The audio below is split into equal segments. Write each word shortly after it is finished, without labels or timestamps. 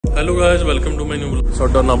Hello guys, welcome to my new vlog.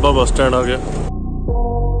 साडा Nabha bus stand आ गया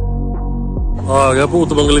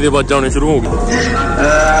भूत बंगले दी आवाज़ां आनी शुरू हो गई।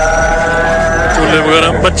 चूल्हे वगैरह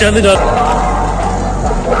बच्चों के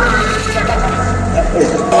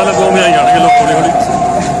वाले गो में आई जाने लोग हौली हौली।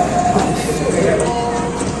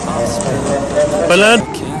 पहले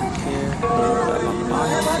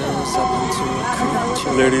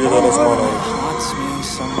लेडीज का सामान आ गया।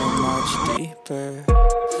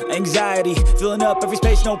 Anxiety, filling up every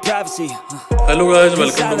space, no privacy. Hello guys,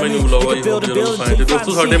 welcome to my new vlog.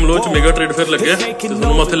 दोस्तों साडे अमलोह च मेगा ट्रेड फेयर लगे ते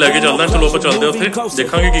तुहानू मैं उत्थे लेके चलदा। चलो ਆਪਾਂ ਚੱਲਦੇ ਉੱਥੇ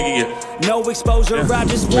ਦੇਖਾਂਗੇ ਕੀ ਕੀ ਹੈ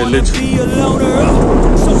ਮੇਲੇ 'ਚ।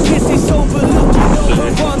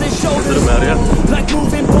 ਇੱਧਰ ਮੈਂ ਰਿਹਾ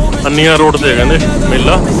ਅੰਨੀਆਂ ਰੋਡ ਤੇ ਕਹਿੰਦੇ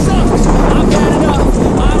ਮੇਲਾ।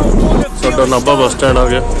 ਸਾਡਾ ਨਾਭਾ ਬੱਸ ਸਟੈਂਡ ਆ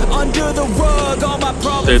ਗਿਆ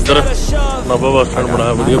ਤੇ ਇੱਧਰ ਨਾਭਾ ਬੱਸ ਸਟੈਂਡ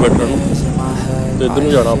ਬਣਾਇਆ ਵਧੀਆ ਬੈਠਣ ਨੂੰ। ਤੇ ਇੱਧਰ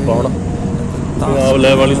ਨੂੰ ਜਾਣਾ ਆਪਾਂ ਹੁਣ ਪੰਜਾਬ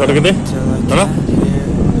ਲੈਬ ਵਾਲੀ ਸੜਕ ਤੇ ਹਨਾ।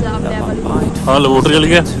 हाँ लवोटर चल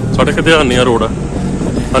गया सड़क ते हनिया रोड है।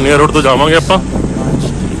 हनिया रोड तो जावांगे आपां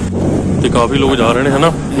ते काफ़ी लोग जा रहे हैं है ना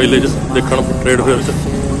मेले च देखण ट्रेड फेयर च।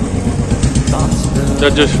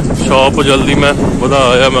 अज शॉप जल्दी मैं वधा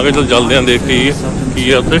आया, मैं चल चलते हैं देख के की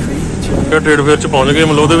है उत्थे। ट्रेड फेयर च पहुँच गए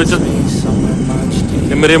अमलोह दे विच।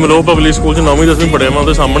 मेरे अमलोह पब्लिक स्कूल च 9वीं 10वीं पढ़िया मैं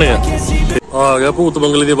उहदे सामने है। आ गया भूत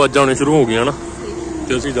बंगले दी आवाज़ां आनी शुरू हो गई ना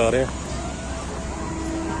ते असीं जा रहे हैं।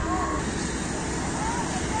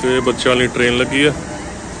 तो बच्चों वाली ट्रेन लगी है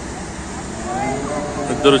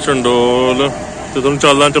इधर चंडोल तो तुम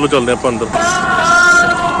चलना। चलो चलते हैं अंदर।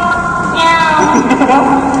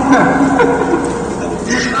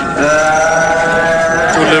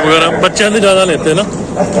 झूले वगैरह बच्चों के ज्यादा लेते ना,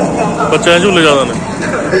 बच्चों के झूले ज्यादा ने।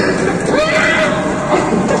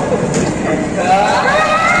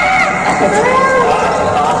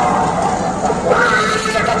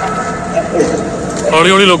 हौली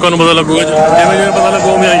हौली लोगों को पता लगूगा, जिवें जिवें पता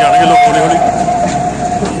लगूगा उवें आई जाणगे लोग हौली हौली।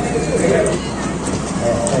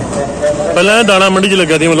 पहले दाणा मंडी च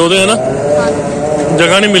लग्या थी अमलोह दे है ना,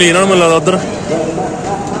 जगह नहीं मिली इन्होंने मिला उधर।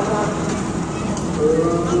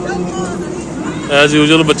 एज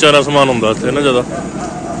यूजुअल बच्चा का समान होंदा इत्थे ना ज़्यादा।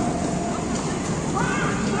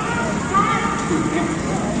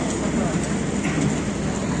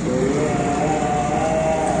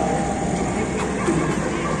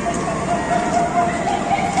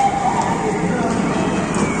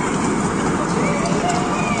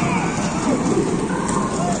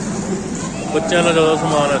 बच्चों का ज़्यादा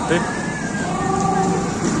समान है इतने।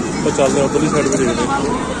 तो चलते हैं उधरली साइड भी देखते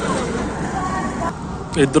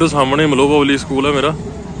हैं। इधर सामने अमलोह पब्लिक स्कूल है मेरा,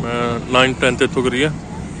 मैं 9th 10th इतों करी है।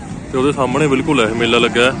 तो वो सामने बिल्कुल है मेला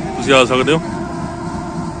लगा है, तुम आ सकते हो।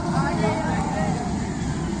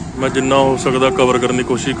 मैं जिन्ना हो सकता कवर करने की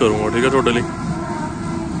कोशिश करूँगा, ठीक है थोड़े लिए।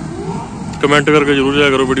 कमेंट करके जरूर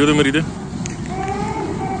जाया करो वीडियो तो मेरी दे।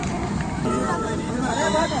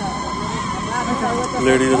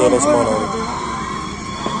 लेडीज का सामान आ गया।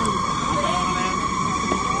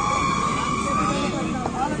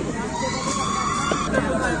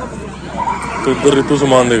 तो इधर रितु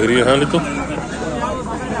सामान देख रही है रितु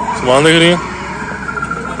सामान देख रही है।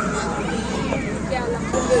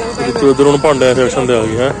 रितु इधर हूँ भांडे सेक्शन से आ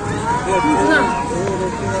गई है।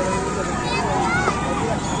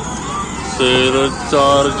 फिर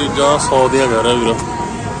 4 चीज़ा 100 दियाँ कह रहा वीरा,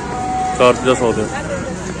 4 चीज़ा 100 दियाँ।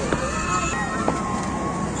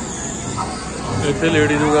 इतने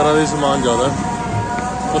लेडीज वगैरह का समान ज़्यादा है,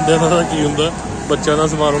 बंदे का की होंगे बच्चों का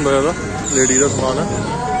समान होंगे ज़्यादा, लेडीज का समान है।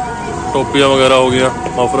 टोपियाँ वगैरह हो गया,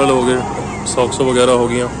 मफरल हो गए, सॉक्स वगैरह हो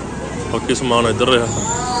गया, बाकी समान इधर रहा।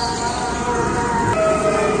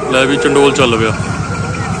 लै भी चंडोल चल पिया,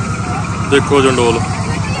 देखो चंडोल।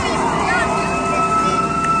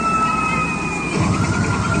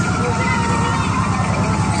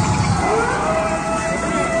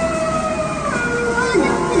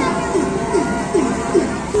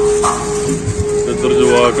 इधर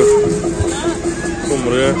जवाक घूम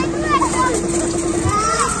रहे हैं।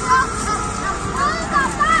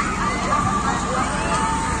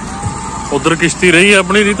 उधर किश्ती रही है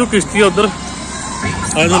अपनी रीतु, किश्ती है उधर।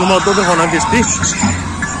 आज मैं उधर दिखाना किश्ती।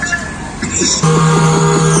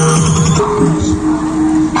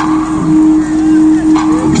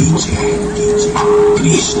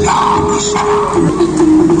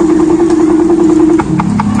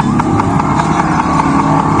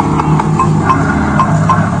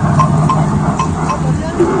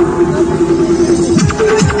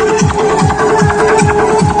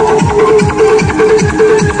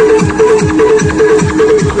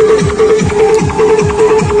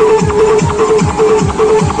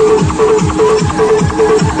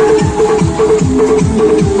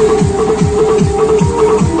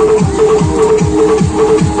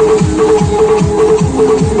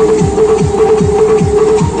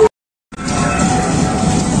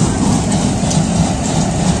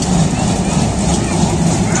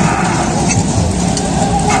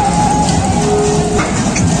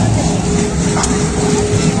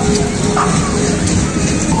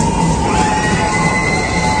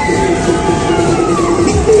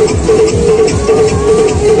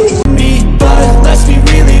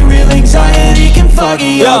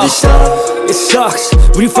 all this stuff. It sucks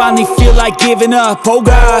when you finally feel like giving up. Oh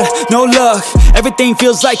God, no luck. Everything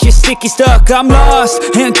feels like you're sticky stuck. I'm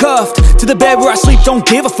lost, handcuffed to the bed where I sleep. Don't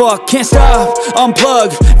give a fuck, can't stop.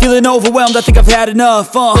 Unplug, feeling overwhelmed. I think I've had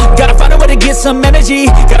enough. Gotta find a way to get some energy.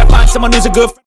 Gotta find someone who's a good friend.